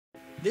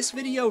This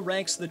video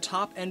ranks the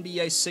top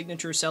NBA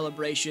signature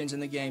celebrations in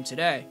the game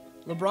today.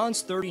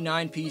 LeBron's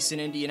 39-piece in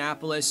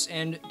Indianapolis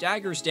and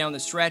daggers down the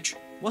stretch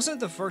wasn't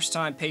the first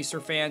time Pacer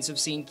fans have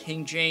seen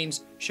King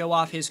James show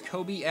off his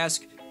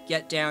Kobe-esque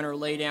get down or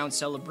lay down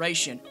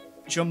celebration.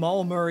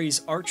 Jamal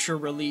Murray's Archer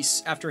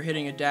release after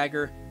hitting a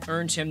dagger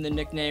earned him the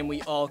nickname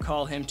we all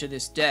call him to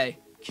this day.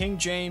 King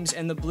James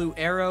and the Blue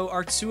Arrow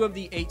are two of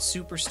the 8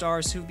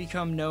 superstars who've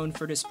become known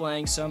for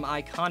displaying some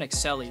iconic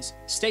cellies.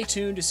 Stay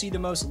tuned to see the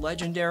most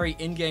legendary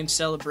in-game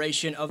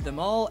celebration of them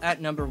all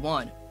at number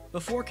 1.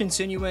 Before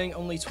continuing,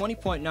 only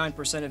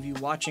 20.9% of you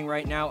watching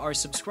right now are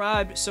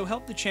subscribed, so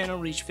help the channel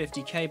reach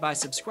 50k by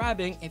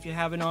subscribing if you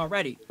haven't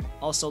already.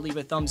 Also leave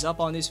a thumbs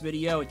up on this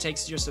video, it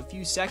takes just a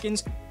few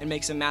seconds and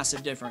makes a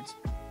massive difference.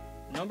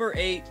 Number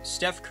 8,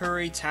 Steph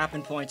Curry tap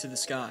and point to the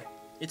sky.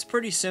 It's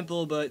pretty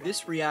simple, but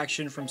this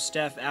reaction from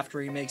Steph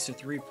after he makes a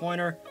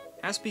three-pointer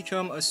has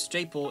become a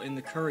staple in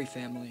the Curry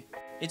family.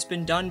 It's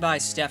been done by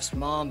Steph's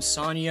mom,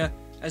 Sonia,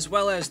 as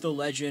well as the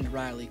legend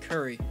Riley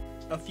Curry.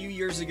 A few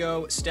years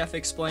ago, Steph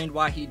explained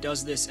why he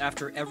does this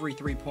after every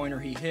three-pointer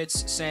he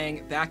hits,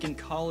 saying, "Back in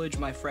college,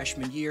 my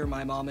freshman year,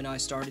 my mom and I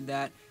started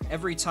that.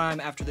 Every time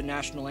after the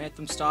national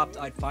anthem stopped,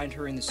 I'd find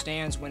her in the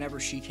stands whenever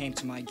she came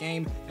to my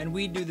game, and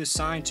we'd do the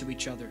sign to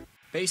each other.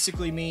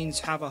 Basically means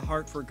have a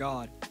heart for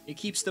God. It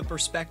keeps the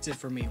perspective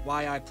for me,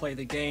 why I play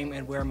the game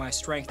and where my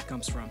strength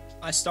comes from.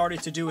 I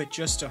started to do it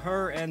just to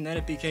her, and then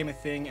it became a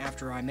thing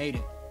after I made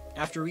it.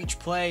 After each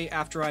play,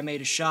 after I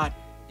made a shot,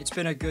 it's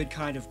been a good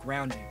kind of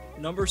grounding."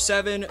 Number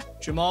 7,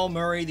 Jamal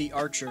Murray the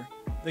Archer.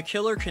 The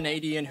killer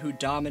Canadian who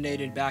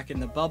dominated back in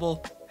the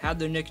bubble had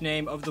the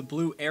nickname of the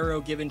Blue Arrow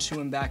given to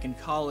him back in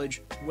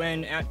college,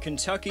 when at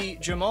Kentucky,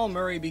 Jamal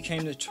Murray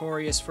became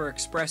notorious for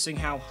expressing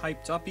how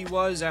hyped up he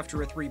was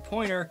after a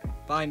three-pointer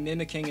by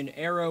mimicking an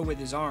arrow with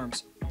his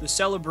arms. The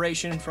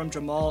celebration from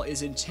Jamal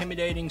is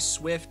intimidating,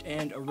 swift,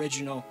 and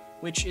original,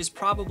 which is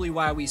probably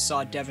why we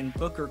saw Devin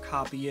Booker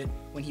copy it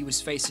when he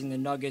was facing the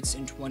Nuggets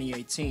in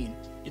 2018.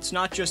 It's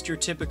not just your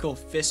typical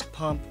fist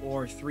pump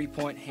or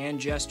three-point hand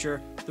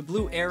gesture. The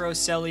Blue Arrow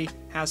celly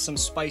has some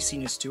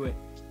spiciness to it.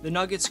 The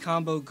Nuggets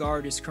combo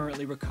guard is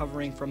currently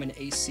recovering from an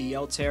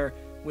ACL tear,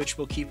 which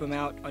will keep him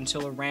out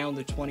until around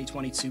the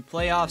 2022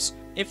 playoffs.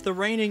 If the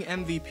reigning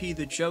MVP,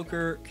 the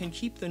Joker, can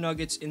keep the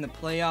Nuggets in the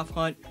playoff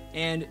hunt,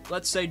 and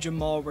let's say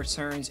Jamal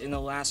returns in the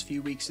last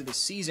few weeks of the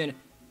season,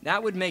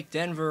 that would make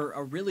Denver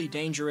a really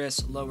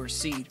dangerous lower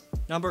seed.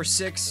 Number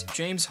 6,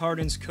 James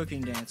Harden's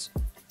cooking dance.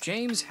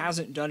 James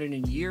hasn't done it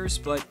in years,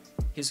 but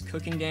his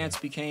cooking dance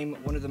became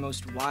one of the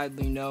most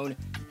widely known,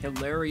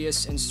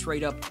 hilarious, and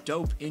straight-up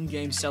dope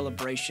in-game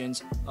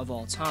celebrations of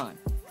all time.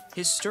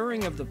 His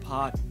stirring of the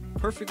pot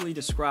perfectly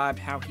described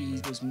how he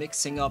was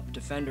mixing up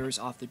defenders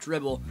off the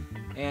dribble,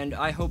 and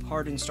I hope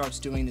Harden starts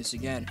doing this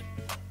again.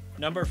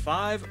 Number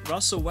 5,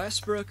 Russell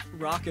Westbrook,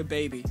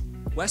 Rock-a-Baby.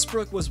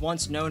 Westbrook was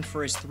once known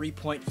for his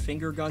three-point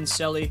finger gun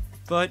celly,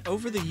 but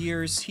over the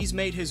years, he's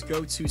made his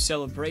go-to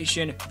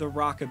celebration the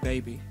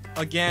Rock-a-Baby.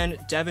 Again,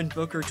 Devin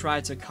Booker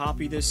tried to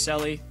copy this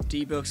celly.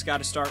 D-Book's got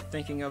to start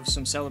thinking of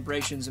some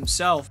celebrations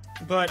himself,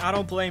 but I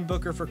don't blame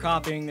Booker for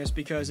copying this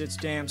because it's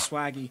damn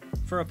swaggy.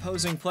 For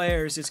opposing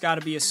players, it's got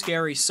to be a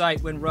scary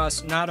sight when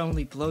Russ not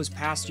only blows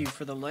past you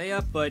for the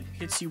layup, but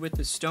hits you with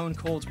the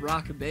stone-cold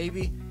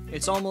Rock-a-Baby.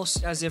 It's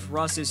almost as if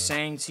Russ is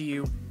saying to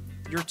you,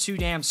 "You're too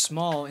damn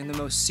small," in the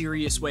most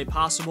serious way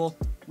possible,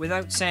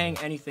 without saying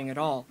anything at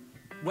all.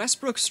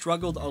 Westbrook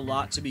struggled a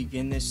lot to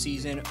begin this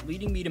season,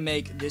 leading me to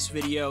make this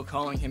video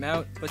calling him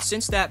out, but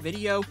since that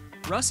video,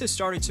 Russ has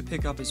started to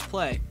pick up his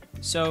play,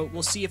 so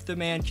we'll see if the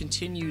man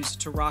continues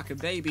to rock a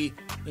baby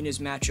in his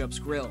matchup's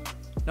grill.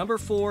 Number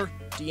 4,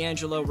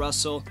 D'Angelo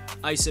Russell,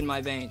 Ice in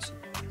My Veins.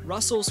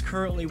 Russell's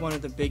currently one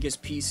of the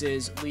biggest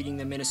pieces leading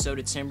the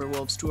Minnesota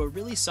Timberwolves to a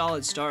really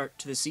solid start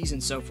to the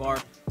season so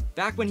far.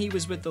 Back when he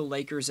was with the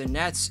Lakers and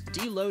Nets,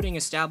 D-Loading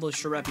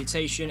established a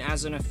reputation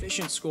as an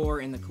efficient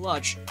scorer in the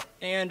clutch,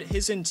 and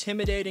his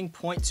intimidating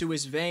point to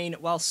his vein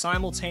while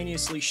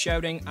simultaneously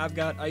shouting, "I've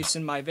got ice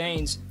in my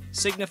veins,"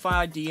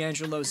 signified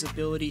D'Angelo's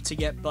ability to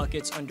get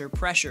buckets under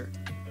pressure.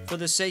 For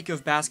the sake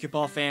of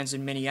basketball fans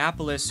in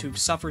Minneapolis who've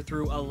suffered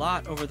through a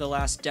lot over the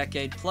last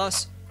decade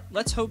plus,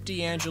 let's hope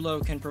D'Angelo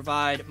can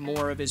provide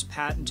more of his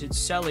patented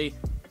celly,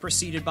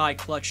 preceded by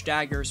clutch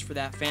daggers for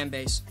that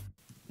fanbase.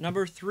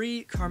 Number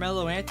 3,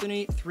 Carmelo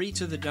Anthony, 3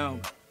 to the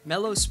dome.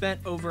 Melo spent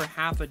over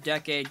half a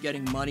decade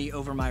getting money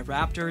over my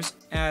Raptors,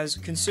 as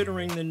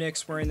considering the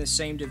Knicks were in the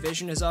same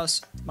division as us,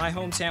 my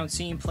hometown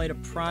team played a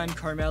prime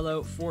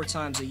Carmelo 4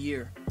 times a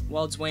year.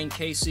 While Dwayne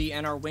Casey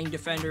and our wing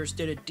defenders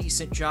did a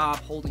decent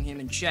job holding him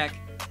in check,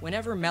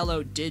 whenever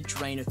Melo did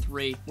drain a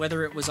 3,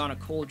 whether it was on a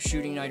cold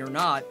shooting night or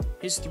not,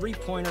 his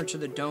three-pointer to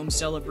the dome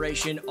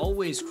celebration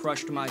always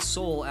crushed my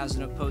soul as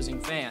an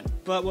opposing fan.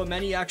 But what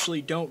many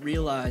actually don't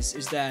realize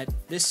is that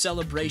this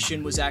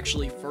celebration was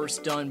actually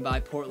first done by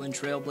Portland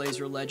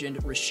Trailblazer legend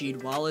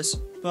Rasheed Wallace,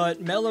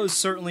 but Melo's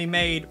certainly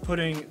made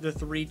putting the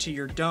 3 to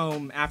your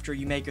dome after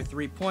you make a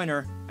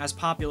three-pointer as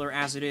popular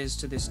as it is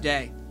to this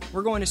day.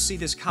 we're going to see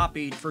this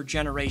copied for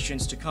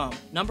generations to come.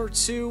 Number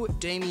 2,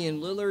 Damian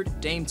Lillard,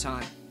 Dame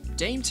Time.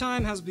 Dame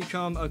Time has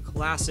become a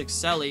classic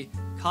celly,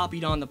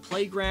 copied on the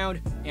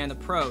playground and the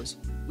pros.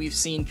 We've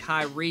seen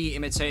Kyrie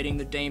imitating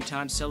the Dame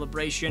Time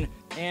celebration,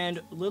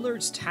 and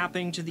Lillard's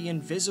tapping to the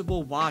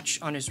invisible watch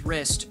on his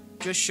wrist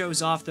just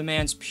shows off the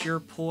man's pure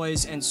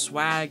poise and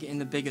swag in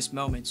the biggest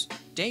moments.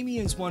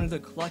 Damian's one of the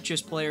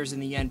clutchest players in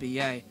the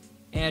NBA,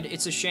 and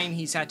it's a shame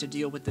he's had to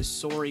deal with the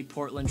sorry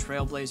Portland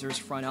Trailblazers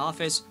front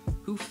office,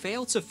 who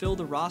failed to fill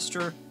the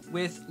roster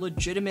with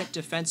legitimate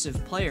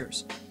defensive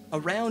players.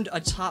 Around a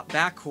top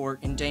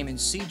backcourt in Dame and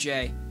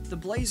CJ, the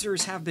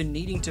Blazers have been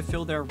needing to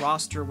fill their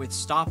roster with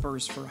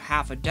stoppers for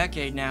half a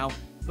decade now,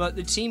 but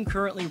the team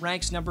currently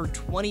ranks number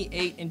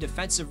 28 in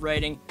defensive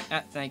rating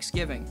at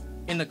Thanksgiving.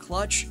 In the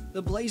clutch,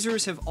 the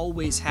Blazers have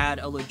always had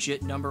a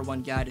legit number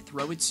 1 guy to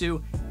throw it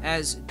to,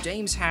 as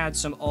Dame's had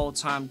some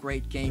all-time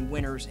great game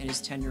winners in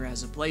his tenure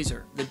as a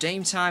Blazer. The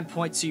Dame Time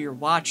point to your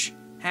watch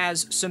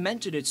has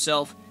cemented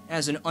itself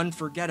as an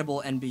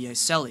unforgettable NBA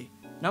celly.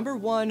 Number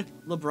 1,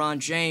 LeBron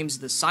James,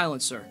 the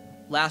silencer.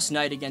 Last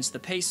night against the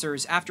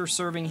Pacers, after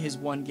serving his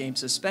 1-game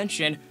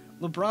suspension,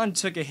 LeBron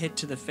took a hit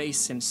to the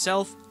face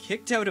himself,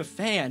 kicked out a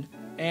fan,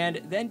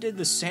 and then did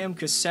the Sam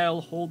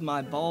Cassell hold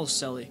my balls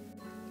celly.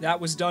 That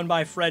was done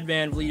by Fred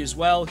VanVleet as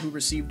well, who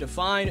received a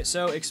fine,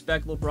 so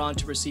expect LeBron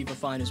to receive a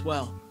fine as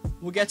well.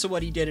 We'll get to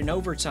what he did in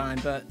overtime,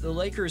 but the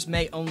Lakers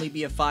may only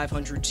be a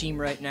 500 team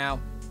right now.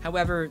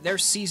 However, their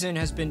season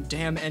has been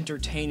damn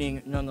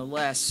entertaining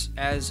nonetheless,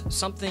 as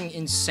something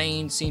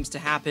insane seems to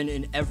happen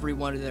in every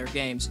one of their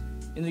games.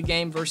 In the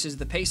game versus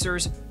the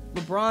Pacers,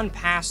 LeBron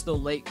passed the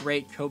late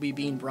great Kobe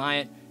Bean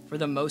Bryant for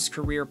the most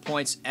career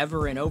points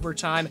ever in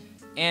overtime,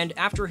 and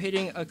after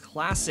hitting a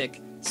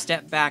classic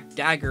step-back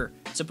dagger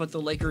to put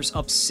the Lakers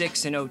up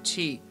 6 in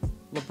OT,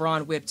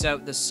 LeBron whipped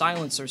out the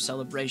silencer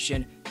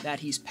celebration that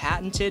he's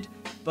patented,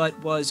 but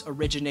was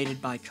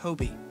originated by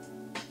Kobe.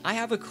 I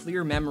have a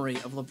clear memory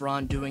of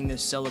LeBron doing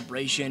this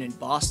celebration in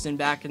Boston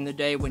back in the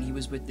day when he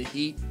was with the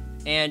Heat,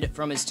 and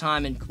from his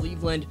time in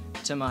Cleveland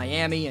to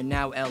Miami and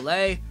now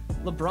LA,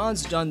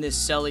 LeBron's done this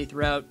celly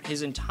throughout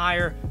his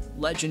entire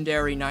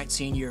legendary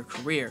 19-year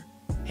career.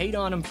 Hate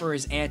on him for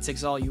his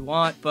antics all you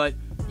want, but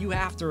you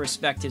have to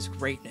respect his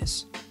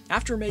greatness.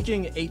 After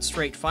making 8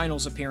 straight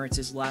finals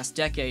appearances last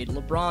decade,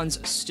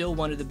 LeBron's still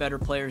one of the better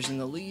players in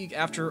the league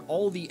after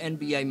all the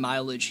NBA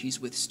mileage he's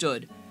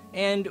withstood.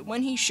 And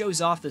when he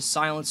shows off the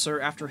silencer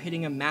after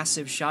hitting a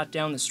massive shot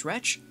down the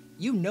stretch,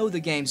 you know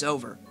the game's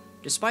over.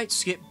 Despite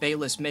Skip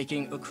Bayless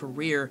making a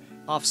career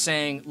off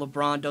saying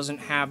LeBron doesn't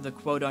have the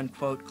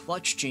quote-unquote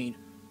clutch gene,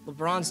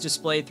 LeBron's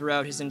displayed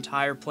throughout his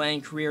entire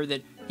playing career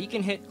that he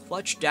can hit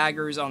clutch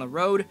daggers on the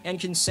road and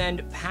can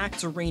send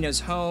packed arenas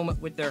home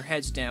with their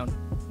heads down.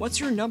 What's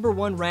your number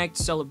 1 ranked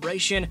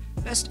celebration?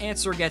 Best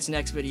answer gets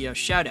next video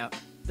shoutout.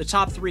 The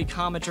top 3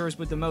 commenters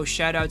with the most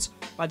shoutouts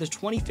by the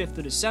 25th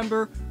of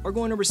December are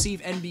going to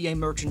receive NBA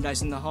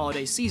merchandise in the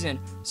holiday season,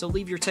 so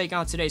leave your take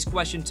on today's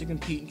question to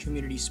compete in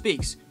Community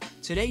Speaks.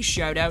 Today's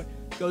shoutout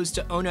goes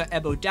to Ona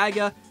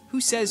Ebodaga, who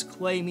says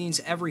Klay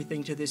means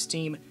everything to this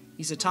team.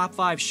 He's a top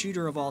 5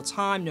 shooter of all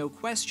time, no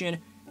question,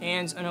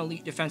 and an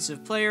elite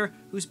defensive player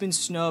who's been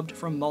snubbed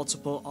from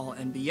multiple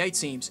All-NBA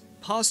teams.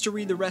 Pause to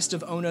read the rest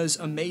of Ona's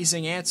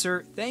amazing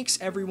answer. Thanks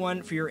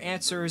everyone for your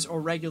answers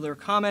or regular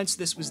comments.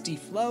 This was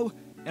D-Flow,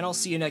 and I'll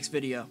see you next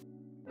video.